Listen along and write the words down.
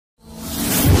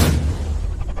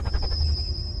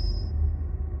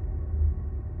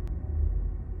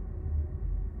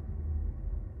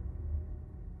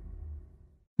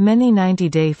Many 90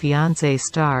 Day Fiancé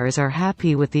stars are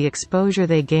happy with the exposure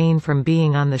they gain from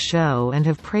being on the show and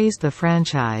have praised the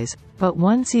franchise, but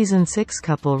one Season 6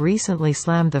 couple recently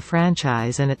slammed the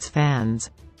franchise and its fans.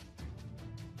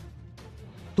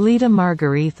 Leida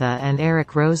Margaretha and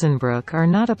Eric Rosenbrook are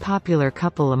not a popular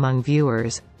couple among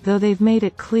viewers, though they've made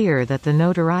it clear that the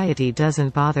notoriety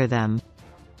doesn't bother them.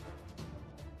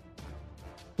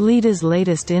 Leida's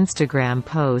latest Instagram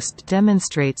post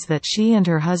demonstrates that she and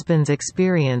her husband's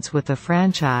experience with the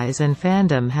franchise and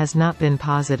fandom has not been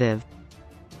positive.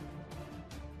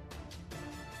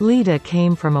 Leida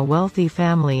came from a wealthy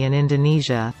family in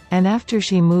Indonesia, and after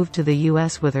she moved to the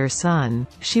US with her son,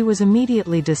 she was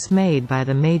immediately dismayed by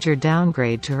the major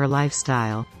downgrade to her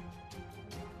lifestyle.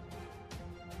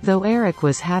 Though Eric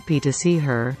was happy to see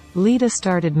her, Leida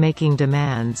started making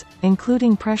demands,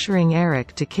 including pressuring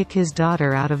Eric to kick his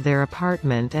daughter out of their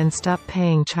apartment and stop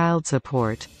paying child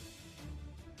support.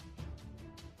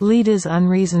 Leida's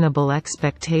unreasonable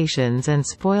expectations and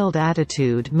spoiled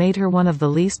attitude made her one of the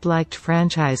least liked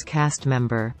franchise cast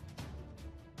member.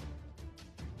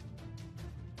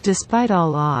 Despite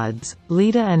all odds,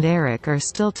 Leida and Eric are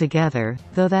still together,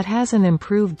 though that hasn't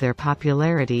improved their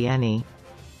popularity any.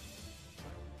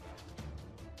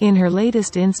 In her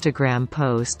latest Instagram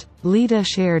post, Leida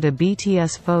shared a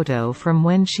BTS photo from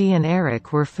when she and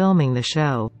Eric were filming the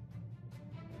show.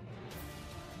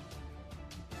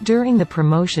 During the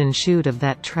promotion shoot of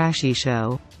that trashy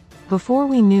show, "Before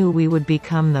we knew we would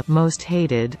become the most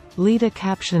hated," Leida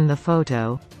captioned the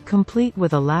photo, complete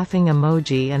with a laughing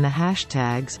emoji and the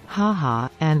hashtags, haha,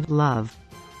 and love.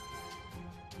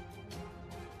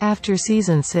 After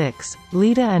Season 6,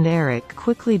 Leida and Eric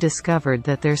quickly discovered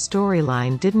that their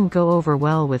storyline didn't go over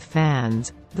well with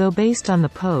fans, though based on the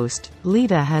post,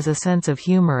 Leida has a sense of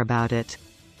humor about it.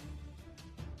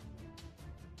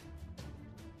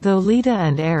 Though Leida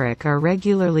and Eric are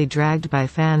regularly dragged by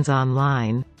fans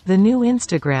online, the new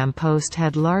Instagram post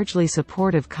had largely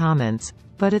supportive comments,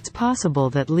 but it's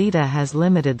possible that Leida has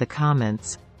limited the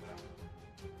comments.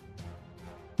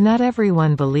 "Not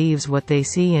everyone believes what they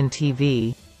see in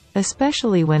TV.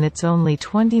 Especially when it's only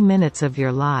 20 minutes of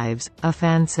your lives," a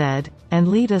fan said, and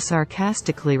Leida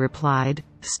sarcastically replied,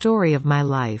 "Story of my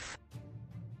life."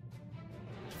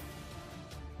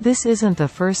 This isn't the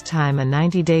first time a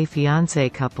 90 Day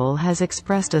Fiancé couple has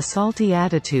expressed a salty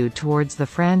attitude towards the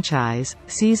franchise.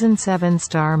 Season 7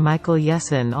 star Michael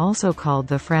Yesin also called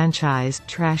the franchise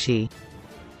trashy.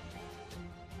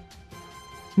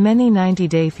 Many 90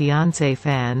 Day Fiancé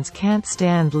fans can't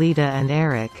stand Leida and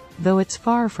Eric, though it's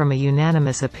far from a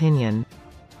unanimous opinion.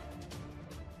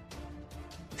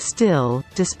 Still,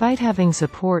 despite having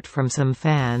support from some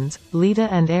fans,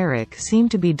 Leida and Eric seem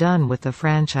to be done with the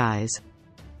franchise.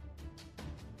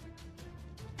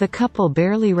 The couple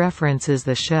barely references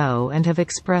the show and have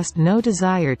expressed no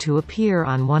desire to appear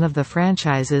on one of the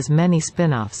franchise's many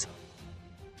spin-offs.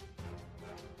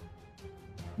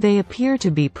 They appear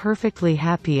to be perfectly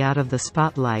happy out of the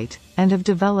spotlight, and have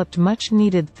developed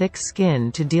much-needed thick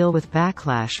skin to deal with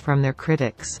backlash from their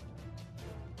critics.